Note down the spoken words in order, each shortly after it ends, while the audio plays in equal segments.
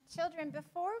Children,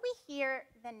 before we hear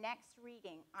the next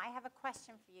reading, I have a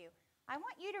question for you. I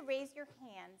want you to raise your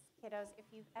hands, kiddos, if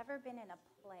you've ever been in a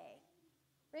play.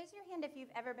 Raise your hand if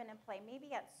you've ever been in a play,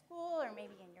 maybe at school or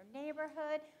maybe in your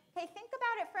neighborhood. Okay, think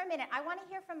about it for a minute. I want to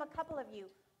hear from a couple of you.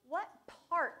 What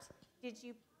part did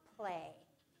you play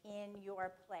in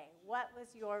your play? What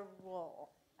was your role?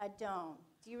 Adon.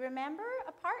 Do you remember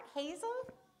a part? Hazel?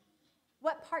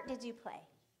 What part did you play?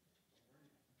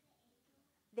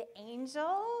 The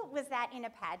angel? Was that in a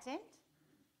pageant?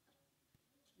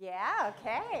 Yeah,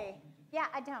 okay. Yeah,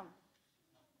 Adon.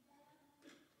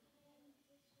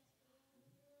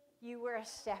 You were a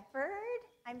shepherd?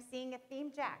 I'm seeing a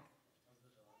theme, Jack.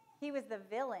 He was the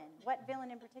villain. What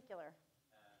villain in particular?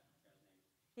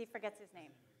 He forgets his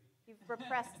name. You've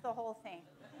repressed the whole thing.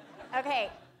 Okay,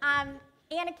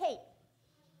 Anna Kate.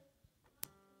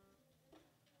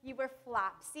 You were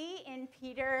Flopsy in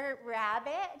Peter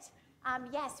Rabbit.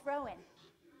 Yes, Rowan.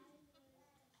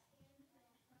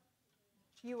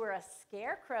 You were a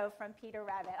scarecrow from Peter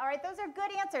Rabbit. All right, those are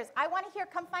good answers. I want to hear,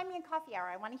 come find me in coffee hour.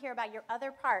 I want to hear about your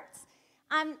other parts.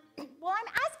 Well,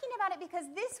 I'm asking about it because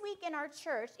this week in our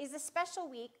church is a special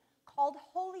week called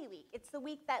Holy Week. It's the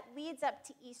week that leads up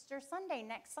to Easter Sunday,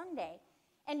 next Sunday.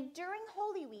 And during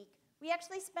Holy Week, we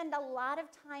actually spend a lot of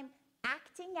time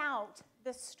acting out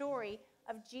the story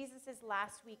of Jesus'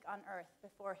 last week on earth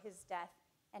before his death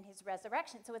and his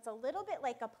resurrection. So it's a little bit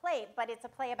like a play, but it's a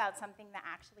play about something that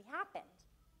actually happened,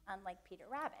 unlike Peter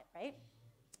Rabbit, right?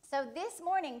 So this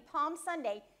morning, Palm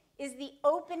Sunday, is the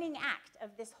opening act of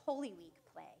this Holy Week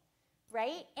play,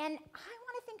 right? And I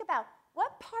want to think about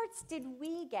what parts did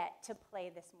we get to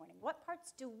play this morning? What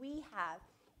parts do we have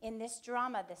in this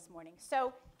drama this morning?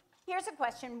 So here's a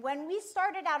question. When we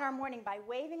started out our morning by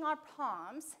waving our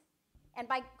palms and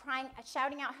by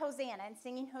shouting out Hosanna and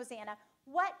singing Hosanna,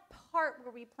 what part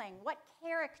were we playing? What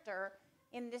character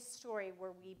in this story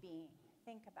were we being?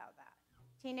 Think about that.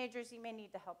 Teenagers, you may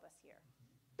need to help us here.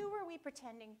 Who were we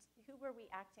pretending, who were we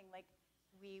acting like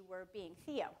we were being?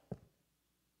 Theo.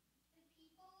 The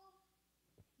people.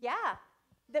 Yeah.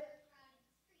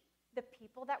 The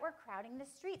people that were crowding the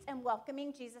streets and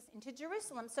welcoming Jesus into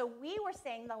Jerusalem. So we were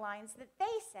saying the lines that they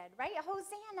said, right?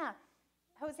 Hosanna.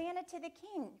 Hosanna to the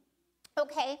King.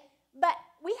 Okay, but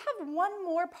we have one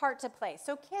more part to play.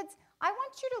 So kids, I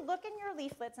want you to look in your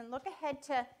leaflets and look ahead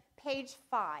to page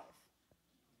 5.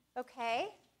 Okay?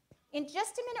 In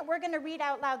just a minute, we're going to read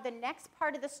out loud the next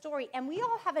part of the story, and we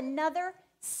all have another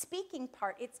speaking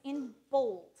part. It's in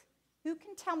bold. Who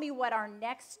can tell me what our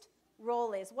next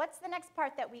role is? What's the next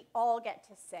part that we all get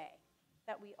to say,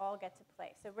 that we all get to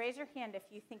play? So raise your hand if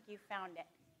you think you found it.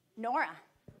 Nora.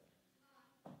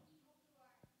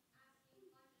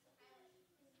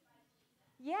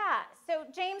 Yeah, so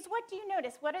James, what do you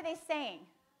notice? What are they saying?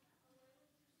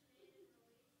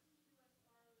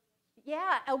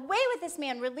 Yeah, away with this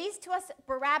man, release to us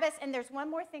Barabbas, and there's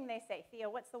one more thing they say. Theo,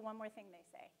 what's the one more thing they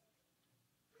say?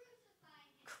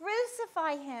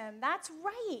 Crucify him. That's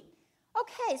right.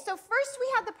 Okay, so first we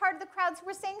have the part of the crowds who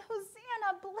are saying,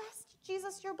 Hosanna, blessed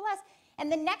Jesus, you're blessed.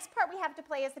 And the next part we have to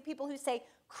play is the people who say,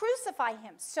 crucify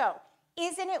him. So,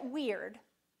 isn't it weird?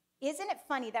 Isn't it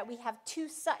funny that we have two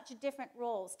such different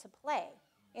roles to play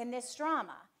in this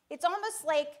drama? It's almost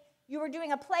like you were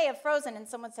doing a play of Frozen and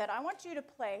someone said, I want you to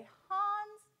play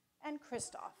Hans and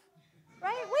Kristoff.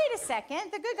 Right? Wait a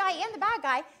second. The good guy and the bad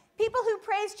guy, people who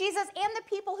praise Jesus and the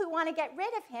people who want to get rid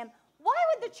of him. Why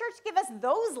would the church give us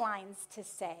those lines to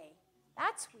say?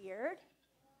 That's weird.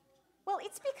 Well,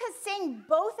 it's because saying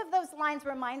both of those lines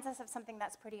reminds us of something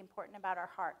that's pretty important about our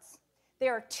hearts.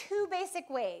 There are two basic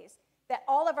ways that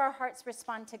all of our hearts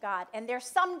respond to God, and they're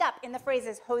summed up in the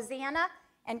phrases Hosanna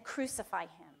and crucify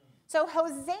him. So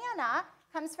Hosanna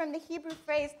comes from the Hebrew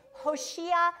phrase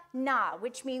Hoshia na,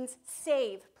 which means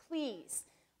save, please.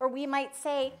 Or we might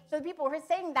say, so the people who are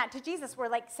saying that to Jesus were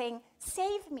like saying,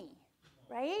 save me,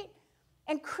 right?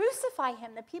 And crucify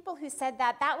him, the people who said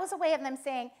that, that was a way of them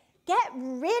saying, get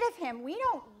rid of him. We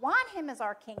don't want him as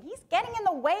our king. He's getting in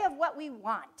the way of what we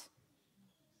want.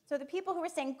 So the people who were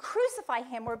saying, crucify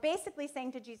him, were basically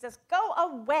saying to Jesus, go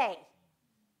away.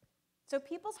 So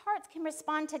people's hearts can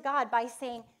respond to God by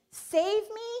saying, save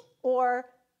me or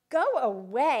go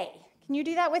away. Can you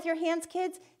do that with your hands,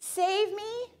 kids? Save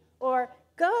me or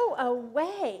go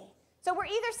away. So we're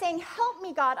either saying, help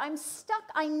me, God, I'm stuck,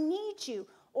 I need you,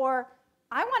 or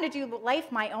I want to do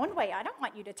life my own way. I don't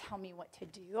want you to tell me what to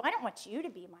do. I don't want you to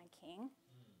be my king.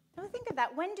 So think of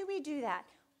that. When do we do that?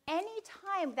 Any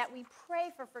time that we pray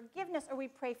for forgiveness or we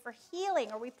pray for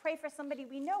healing or we pray for somebody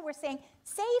we know, we're saying,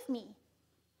 save me.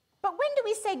 But when do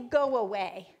we say, go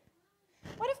away?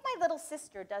 What if my little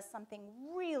sister does something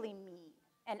really mean?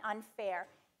 and unfair.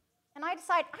 And I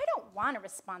decide I don't want to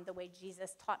respond the way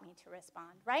Jesus taught me to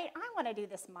respond, right? I want to do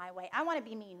this my way. I want to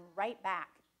be mean right back.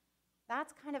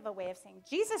 That's kind of a way of saying,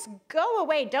 Jesus, go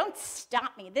away. Don't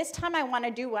stop me. This time I want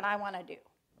to do what I want to do.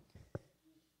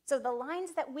 So the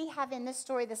lines that we have in this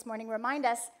story this morning remind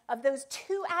us of those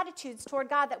two attitudes toward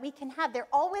God that we can have. They're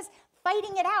always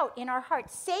fighting it out in our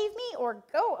hearts. Save me or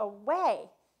go away.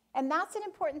 And that's an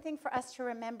important thing for us to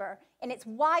remember. And it's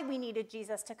why we needed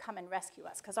Jesus to come and rescue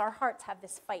us, because our hearts have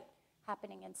this fight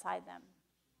happening inside them.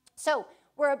 So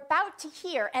we're about to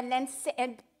hear and then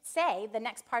say the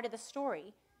next part of the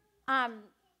story. And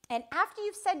after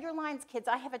you've said your lines, kids,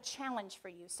 I have a challenge for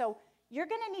you. So you're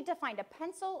going to need to find a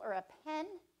pencil or a pen.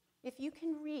 If you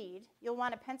can read, you'll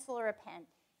want a pencil or a pen.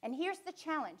 And here's the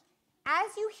challenge.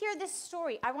 As you hear this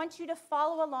story, I want you to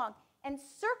follow along and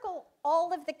circle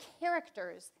all of the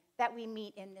characters that we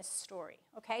meet in this story,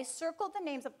 okay? Circle the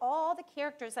names of all the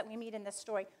characters that we meet in this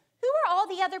story. Who are all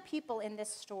the other people in this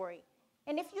story?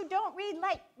 And if you don't read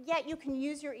yet, you can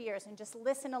use your ears and just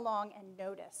listen along and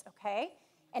notice, okay?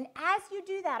 And as you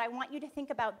do that, I want you to think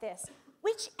about this.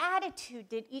 Which attitude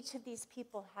did each of these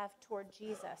people have toward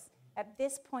Jesus at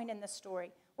this point in the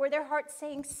story? Were their hearts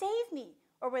saying, save me?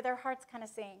 Or were their hearts kind of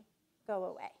saying, go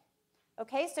away?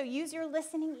 Okay, so use your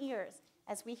listening ears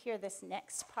as we hear this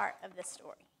next part of the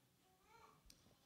story.